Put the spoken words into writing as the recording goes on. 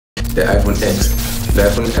The iPhone X. The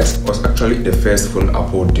iPhone X was actually the first phone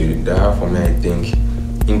Apple did that, for me, I think,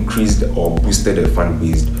 increased or boosted the fan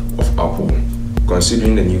base of Apple,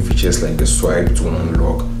 considering the new features like the swipe to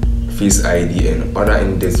unlock, Face ID, and other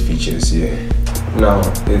in-depth features here. Now,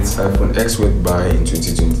 it's iPhone X worth buying in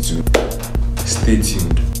 2022. Stay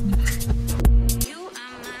tuned.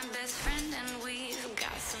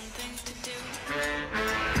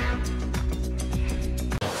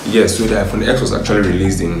 Yes, so the iPhone X was actually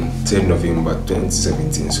released in 3rd November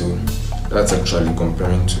 2017. So that's actually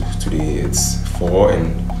comparing to today, it's 4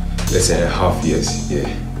 and let's say a half years.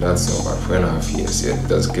 Yeah, that's about 4.5 years. Yeah,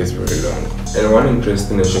 that gets very long. And one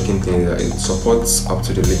interesting and shocking thing is that it supports up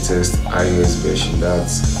to the latest iOS version,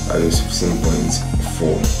 that's iOS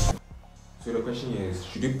 15.4. So the question is,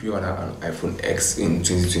 should you pre-order an iPhone X in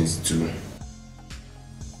 2022?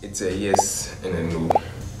 It's a yes and a no.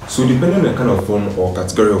 So depending on the kind of phone or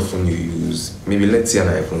category of phone you use, maybe let's say an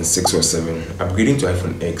iPhone 6 or 7, upgrading to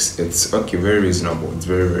iPhone X, it's okay, very reasonable. It's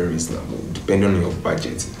very, very reasonable, depending on your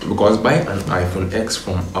budget. Because buying an iPhone X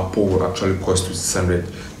from Apple will actually cost you $600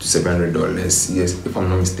 to $700. Yes, if I'm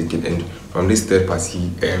not mistaken. And from this third-party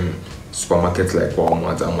supermarkets like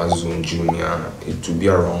Walmart, Amazon, Jumia, it will be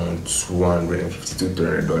around $250 to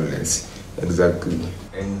 $300 exactly.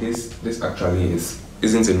 And this actually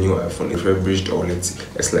isn't a new iPhone, it's refurbished or it's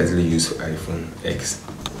a slightly used iPhone X.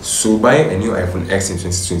 So buying a new iPhone X in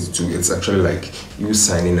 2022, it's actually like you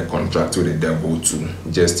signing a contract with the devil to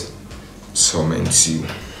just torment you.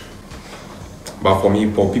 But for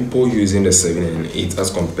me, for people using the 7 and 8 as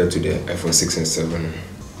compared to the iPhone 6 and 7,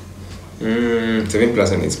 7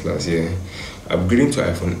 Plus and 8 Plus, yeah, upgrading to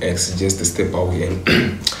iPhone X is just a step away, and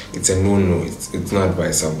it's a no-no. It's not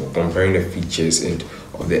advisable. Comparing the features and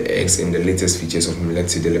of the X and the latest features of,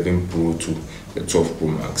 let's say, the 11 Pro to the 12 Pro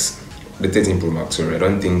Max, the 13 Pro Max. Sorry, I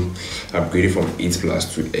don't think upgrading from 8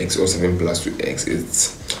 Plus to X or 7 Plus to X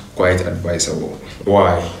is quite advisable.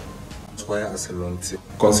 Why? Why as a long term?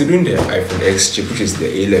 Considering the iPhone X chip, which is the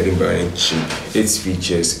A11 variant chip, its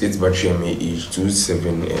features, its battery mAh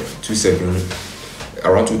 27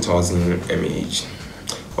 around 2000 mAh.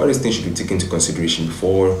 All these things should be taken into consideration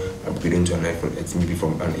before upgrading to an iPhone X, maybe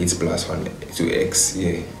from an 8 Plus to X.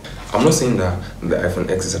 Yeah, I'm not saying that the iPhone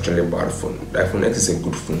X is actually a bad phone. The iPhone X is a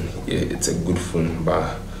good phone. Yeah, it's a good phone.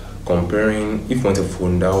 But comparing, if you want a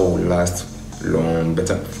phone that will last long,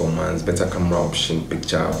 better performance, better camera option,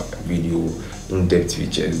 picture, video, in-depth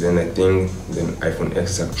features, then I think the iPhone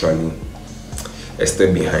X is actually a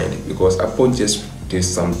step behind, because Apple just did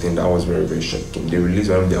something that was very, very shocking. They released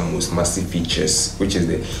one of their most massive features, which is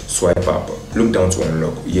the swipe up, look down to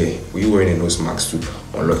unlock. Yeah, we were wearing a nose mask to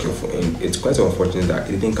unlock your phone, and it's quite unfortunate that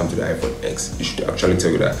it didn't come to the iPhone X. It should actually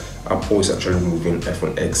tell you that Apple is actually removing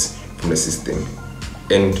iPhone X from the system,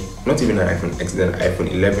 and not even an iPhone X, then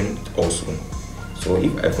iPhone 11 also. So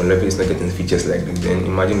if iPhone 11 is not getting features like this, then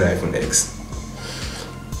imagine the iPhone X.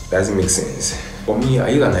 Doesn't make sense. For me, I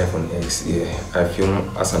use an iPhone X. Yeah, I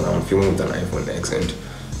film as I'm filming with an iPhone X, and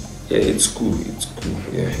yeah, it's cool. It's cool.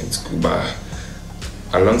 Yeah, it's cool. But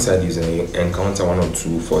alongside using it, you encounter one or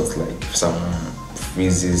two faults, like some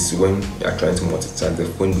freezes when you are trying to multitask. The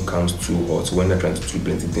phone becomes too hot when you're trying to do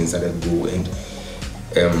plenty things at a go, and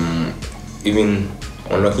even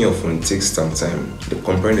unlocking your phone takes some time.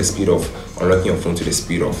 Comparing the speed of unlocking your phone to the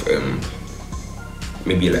speed of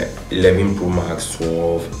maybe like 11 Pro Max,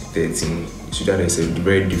 12, 13. So that is a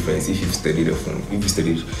very difference if you've studied the phone. If you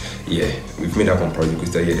studied, yeah, we've made that comparison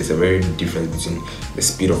because yeah, there's a very difference between the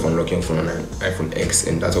speed of unlocking your phone on an iPhone X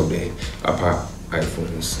and that of the upper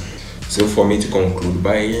iPhones. So for me to conclude,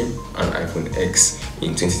 buying an iPhone X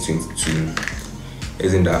in 2022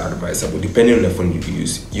 isn't that advisable. Depending on the phone you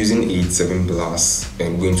use, using 8, 7 Plus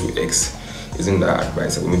and going to X isn't that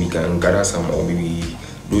advisable. Maybe you can gather some, or maybe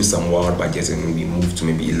do some wild budgets and maybe move to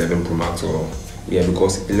maybe 11 Pro Max, or yeah,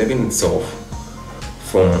 because 11 itself,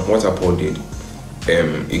 from what Apple did,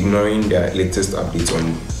 ignoring their latest updates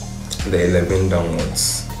on the 11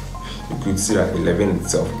 downwards, you could see that 11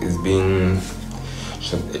 itself is being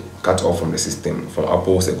cut off from the system, from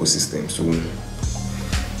Apple's ecosystem. So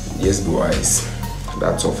yes, be wise.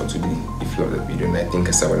 That's all for today. If you love the video, and I think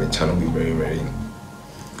a sub on the channel will be very, very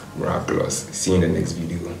miraculous. See you in the next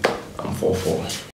video. I'm 4-4.